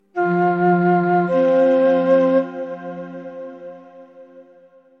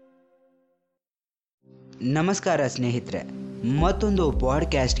ನಮಸ್ಕಾರ ಸ್ನೇಹಿತರೆ, ಮತ್ತೊಂದು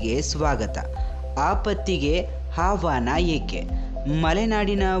ಪಾಡ್ಕ್ಯಾಸ್ಟ್ಗೆ ಸ್ವಾಗತ. ಆಪತ್ತಿಗೆ ಆಹ್ವಾನ ಏಕೆ?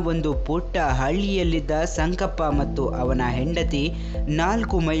 ಮಲೆನಾಡಿನ ಒಂದು ಪುಟ್ಟ ಹಳ್ಳಿಯಲ್ಲಿದ್ದ ಸಂಕಪ್ಪ ಮತ್ತು ಅವನ ಹೆಂಡತಿ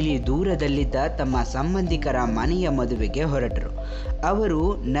 4 ಮೈಲಿ ದೂರದಲ್ಲಿದ್ದ ತಮ್ಮ ಸಂಬಂಧಿಕರ ಮನೆಯ ಮದುವೆಗೆ ಹೊರಟರು. ಅವರು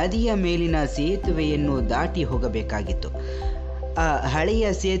ನದಿಯ ಮೇಲಿನ ಸೇತುವೆಯನ್ನು ದಾಟಿ ಹೋಗಬೇಕಾಗಿತ್ತು. ಆ ಹಳೆಯ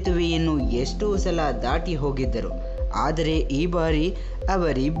ಸೇತುವೆಯನ್ನು ಎಷ್ಟೋ ಸಲ ದಾಟಿ ಹೋಗಿದ್ದರು. ಆದರೆ ಈ ಬಾರಿ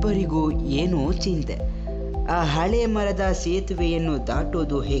ಅವರಿಬ್ಬರಿಗೂ ಏನೋ ಚಿಂತೆ. ಆ ಹಳೆ ಮರದ ಸೇತುವೆಯನ್ನು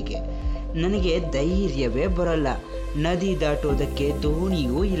ದಾಟೋದು ಹೇಗೆ? ನನಗೆ ಧೈರ್ಯವೇ ಬರಲ್ಲ. ನದಿ ದಾಟೋದಕ್ಕೆ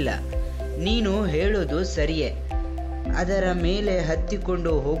ದೋಣಿಯೂ ಇಲ್ಲ. ನೀನು ಹೇಳೋದು ಸರಿಯೇ. ಅದರ ಮೇಲೆ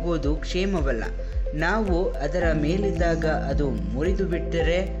ಹತ್ತಿಕೊಂಡು ಹೋಗೋದು ಕ್ಷೇಮವಲ್ಲ. ನಾವು ಅದರ ಮೇಲಿದ್ದಾಗ ಅದು ಮುರಿದು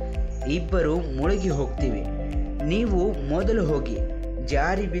ಬಿಟ್ಟರೆ ಇಬ್ಬರು ಮುಳುಗಿ ಹೋಗ್ತೀವಿ. ನೀವು ಮೊದಲು ಹೋಗಿ.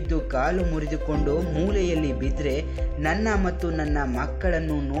 ಜಾರಿ ಬಿದ್ದು ಕಾಲು ಮುರಿದುಕೊಂಡು ಮೂಲೆಯಲ್ಲಿ ಬಿದ್ದರೆ ನನ್ನ ಮತ್ತು ನನ್ನ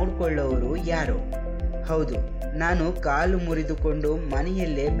ಮಕ್ಕಳನ್ನು ನೋಡಿಕೊಳ್ಳೋರು ಯಾರು? ಹೌದು, ನಾನು ಕಾಲು ಮುರಿದುಕೊಂಡು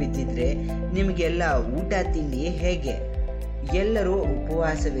ಮನೆಯಲ್ಲೇ ಬಿದ್ದಿದ್ರೆ ನಿಮಗೆಲ್ಲ ಊಟ ತಿಂಡಿ ಹೇಗೆ? ಎಲ್ಲರೂ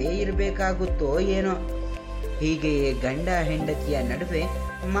ಉಪವಾಸವೇ ಇರಬೇಕಾಗುತ್ತೋ ಏನೋ. ಹೀಗೆಯೇ ಗಂಡ ಹೆಂಡತಿಯ ನಡುವೆ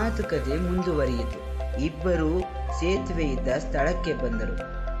ಮಾತುಕತೆ ಮುಂದುವರಿಯಿತು. ಇಬ್ಬರು ಸೇತುವೆ ಇದ್ದ ಸ್ಥಳಕ್ಕೆ ಬಂದರು.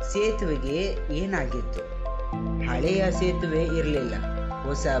 ಸೇತುವೆಗೆ ಏನಾಗಿತ್ತು? ಹಳೆಯ ಸೇತುವೆ ಇರಲಿಲ್ಲ,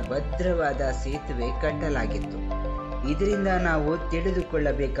 ಹೊಸ ಭದ್ರವಾದ ಸೇತುವೆ ಕಟ್ಟಲಾಗಿತ್ತು. ಇದರಿಂದ ನಾವು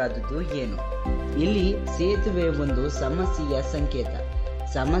ತಿಳಿದುಕೊಳ್ಳಬೇಕಾದುದು ಏನು? ಇಲ್ಲಿ ಸೇತುವೆ ಒಂದು ಸಮಸ್ಯೆಯ ಸಂಕೇತ.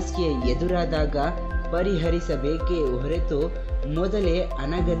 ಸಮಸ್ಯೆ ಎದುರಾದಾಗ ಪರಿಹರಿಸಬೇಕೇ ಹೊರತು ಮೊದಲೇ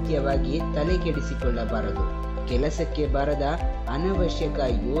ಅನಗತ್ಯವಾಗಿ ತಲೆಕೆಡಿಸಿಕೊಳ್ಳಬಾರದು. ಕೆಲಸಕ್ಕೆ ಬಾರದ ಅನವಶ್ಯಕ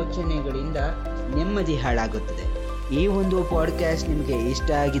ಯೋಚನೆಗಳಿಂದ ನೆಮ್ಮದಿ ಹಾಳಾಗುತ್ತದೆ. ಈ ಒಂದು ಪಾಡ್ಕ್ಯಾಸ್ಟ್ ನಿಮಗೆ ಇಷ್ಟ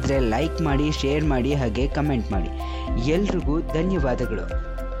ಆಗಿದ್ರೆ ಲೈಕ್ ಮಾಡಿ, ಶೇರ್ ಮಾಡಿ, ಹಾಗೆ ಕಮೆಂಟ್ ಮಾಡಿ. ಎಲ್ರಿಗೂ ಧನ್ಯವಾದಗಳು.